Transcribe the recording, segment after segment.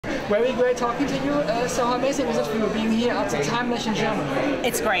Very great talking to you. So how amazing is it for you being here at the Timelash in Germany?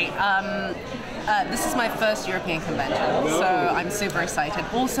 It's great. This is my first European convention, so I'm super excited.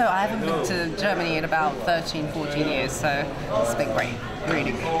 Also, I haven't been to Germany in about 13, 14 years, so it's been great.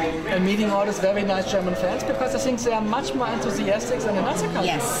 Really good. And meeting all these very nice German fans, because I think they are much more enthusiastic than in other countries.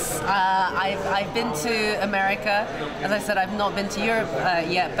 Yes, I've been to America. As I said, I've not been to Europe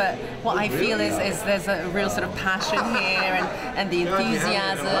yet, but what I feel is there's a real sort of passion here, and the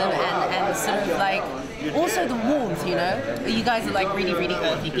enthusiasm, and sort of like also the warmth, you know? You guys are like really, really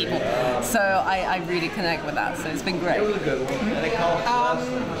earthy people, so I really connect with that, so it's been great.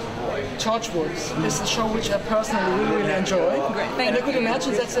 Torchwood is a show which I personally really enjoy. Great, and I could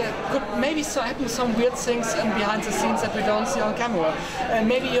imagine that there could maybe happen some weird things behind the scenes that we don't see on camera. And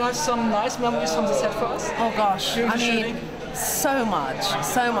maybe you have some nice memories from the set for us? Oh gosh, I mean, so much.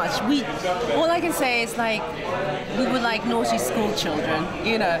 All I can say is like, we were like naughty school children,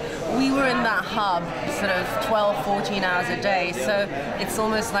 you know. We were in that hub sort of 12, 14 hours a day, so it's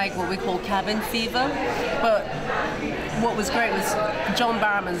almost like what we call cabin fever. But what was great was John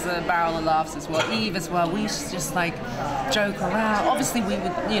Barrowman's a barrel of laughs as well, Eve as well. We used to just like joke around. Obviously we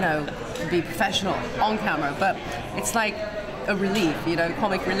would, you know, be professional on camera, but it's like a relief, you know,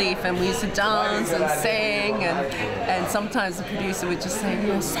 comic relief, and we used to dance and sing, and sometimes the producer would just say, you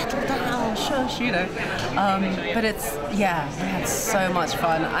know, settle down, shush, you know. But it's, yeah, we had so much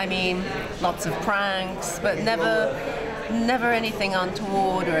fun. I mean, lots of pranks, but never anything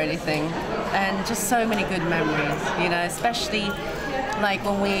untoward or anything, and just so many good memories, you know, especially like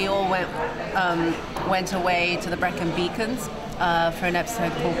when we all went away to the Brecon Beacons for an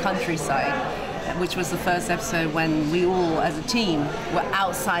episode called Countryside, which was the first episode when we all, as a team, were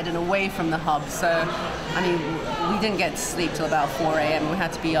outside and away from the hub. So, I mean, we didn't get to sleep till about 4 a.m. We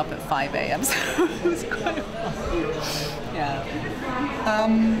had to be up at 5 a.m. So it was quite fun. Yeah.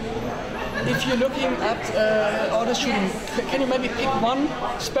 If you're looking at all the shooting, can you maybe pick one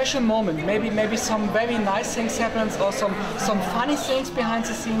special moment? Maybe some very nice things happens, or some funny things behind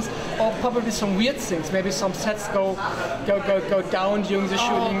the scenes, or probably some weird things. Maybe some sets go down during the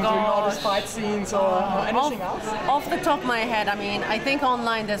shooting, during all these fight scenes, or anything else? Off the top of my head, I mean, I think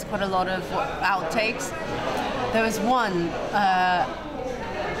online there's quite a lot of outtakes. There was one.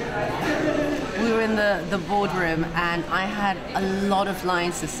 We were in the boardroom, and I had a lot of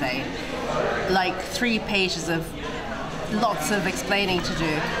lines to say, like 3 pages of lots of explaining to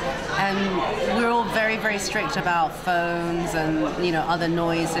do, and we're all very, very strict about phones and, you know, other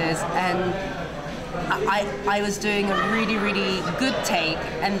noises, and I was doing a really, really good take,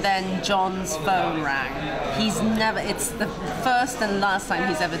 and then John's phone rang. It's the first and last time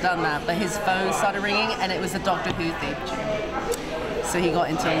he's ever done that, but his phone started ringing, and it was a Doctor Who theme tune. So he got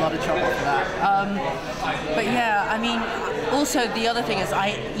into a lot of trouble for that. But yeah, I mean, also the other thing is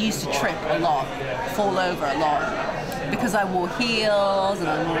I used to trip a lot, fall over a lot, because I wore heels and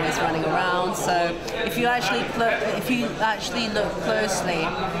I'm always running around. So if you actually look closely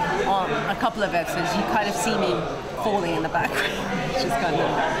on a couple of episodes, you kind of see me falling in the background, which is kind of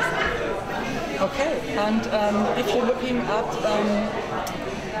nice. Okay, and if you're looking at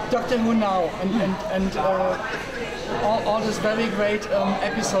Doctor Who now and all these very great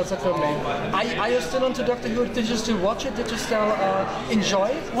episodes that were made. Are you still into Doctor Who? Did you still watch it? Did you still enjoy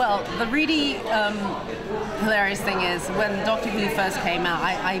it? Well, the really hilarious thing is when Doctor Who first came out,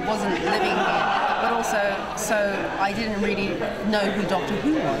 I wasn't living here, but also, so I didn't really know who Doctor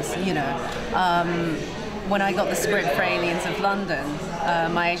Who was, you know. When I got the script for Aliens of London,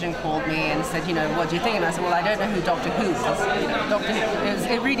 my agent called me and said, you know, what do you think? And I said, well, I don't know who Doctor Who was. You know, Doctor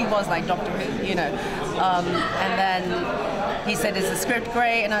Who, it really was like Doctor Who, you know. And then he said, is the script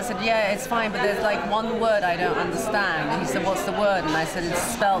great? And I said, yeah, it's fine, but there's like one word I don't understand. And he said, what's the word? And I said, it's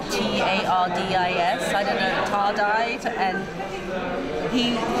spelled T-A-R-D-I-S. I don't know, Tardite. And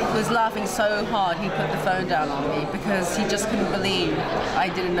he was laughing so hard he put the phone down on me because he just couldn't believe I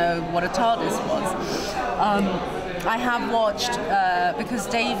didn't know what a TARDIS was. I have watched, because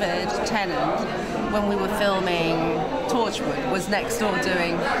David Tennant, when we were filming Torchwood, was next door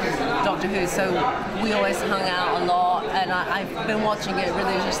doing Doctor Who, so we always hung out a lot, and I've been watching it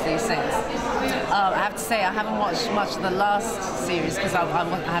religiously since. I have to say I haven't watched much of the last series because I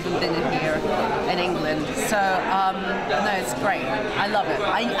haven't been in here in England, so no, it's great. I love it.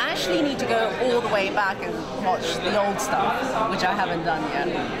 I actually need to go all the way back and watch the old stuff, which I haven't done yet.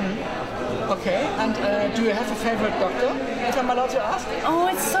 Okay, and do you have a favorite Doctor, if I'm allowed to ask? Oh,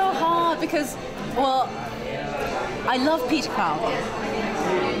 it's so hard because, well, I love Peter Capaldi,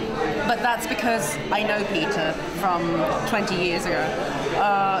 but that's because I know Peter from 20 years ago.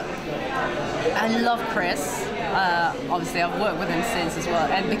 I love Chris. Obviously, I've worked with him since as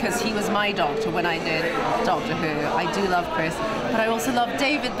well, and because he was my Doctor when I did Doctor Who, I do love Chris, but I also love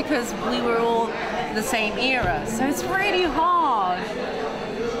David because we were all the same era, so it's really hard.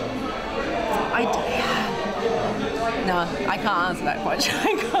 No, I can't answer that question.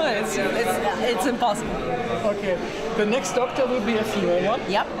 I can't. It's impossible. Okay. The next Doctor will be a female one.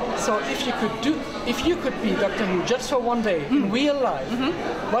 Yep. So if you could be Doctor Who just for one day in real life,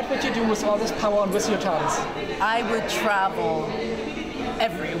 what would you do with all this power and with your TARDIS? I would travel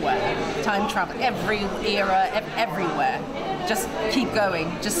everywhere. Time travel, every era, everywhere. Just keep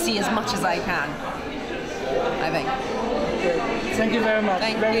going. Just see as much as I can. I think. Thank you very much.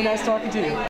 Thank Very you. nice talking to you.